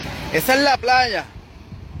Esa es la playa.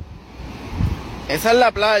 Esa es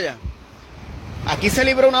la playa. Aquí se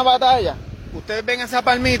libró una batalla. Ustedes ven esa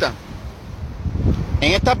palmita.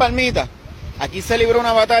 En esta palmita, aquí se libró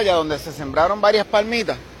una batalla donde se sembraron varias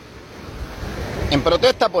palmitas en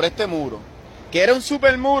protesta por este muro, que era un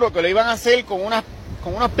super muro que lo iban a hacer con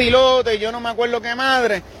unos pilotes, yo no me acuerdo qué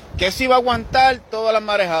madre, que eso iba a aguantar todas las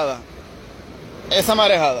marejadas. Esa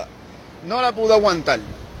marejada no la pudo aguantar.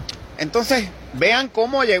 Entonces, vean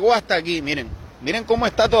cómo llegó hasta aquí. Miren cómo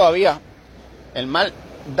está todavía el mar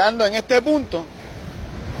dando en este punto.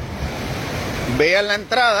 Vean la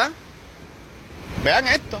entrada. Vean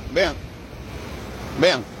esto, vean.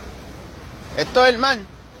 Esto es el mar.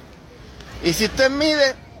 Y si usted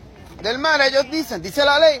mide del mar, ellos dice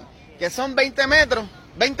la ley, que son 20 metros,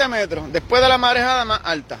 después de la marejada más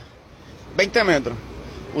alta. 20 metros.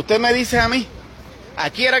 Usted me dice a mí,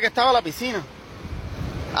 aquí era que estaba la piscina.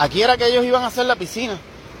 Aquí era que ellos iban a hacer la piscina.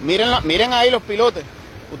 Miren ahí los pilotes.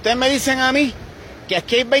 Ustedes me dicen a mí que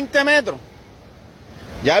aquí hay 20 metros.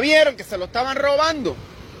 Ya vieron que se lo estaban robando.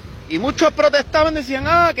 Y muchos protestaban, decían,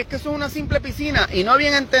 que es que eso es una simple piscina. Y no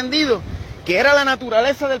habían entendido que era la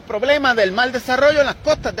naturaleza del problema del mal desarrollo en las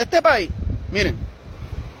costas de este país. Miren.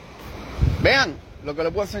 Vean lo que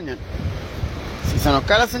les puedo enseñar. Si se nos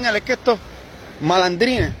cae la señal, es que estos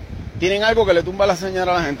malandrines tienen algo que le tumba la señal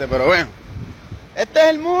a la gente. Pero vean. Este es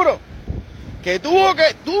el muro que tuvo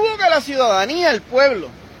que la ciudadanía, el pueblo,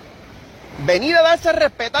 venir a darse a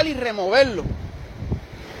respetar y removerlo.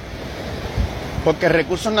 Porque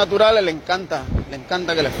recursos naturales le encanta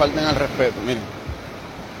que les falten al respeto.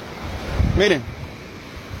 Miren.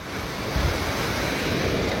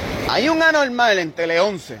 Hay un anormal en Tele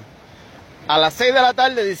 11 a las 6 de la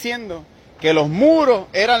tarde diciendo que los muros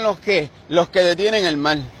eran los que detienen el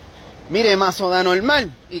mar. Mire, mazo de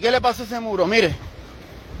anormal. ¿Y qué le pasó a ese muro? Mire.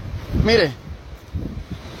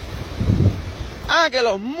 Que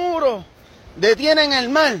los muros detienen el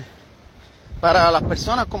mar. Para las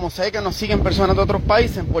personas, como sé que nos siguen personas de otros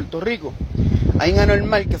países, en Puerto Rico, hay un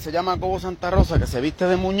anormal que se llama Cobo Santa Rosa, que se viste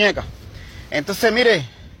de muñeca. Entonces, mire,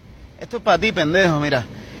 esto es para ti, pendejo, mira.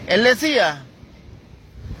 Él decía,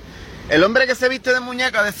 el hombre que se viste de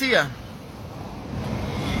muñeca decía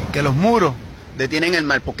que los muros detienen el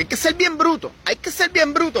mar. Porque hay que ser bien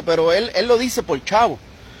bruto, pero él lo dice por chavo.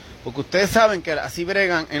 Porque ustedes saben que así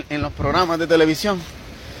bregan en los programas de televisión.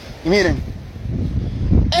 Y miren,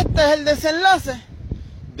 este es el desenlace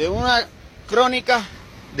de una crónica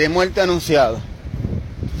de muerte anunciada.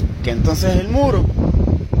 Que entonces el muro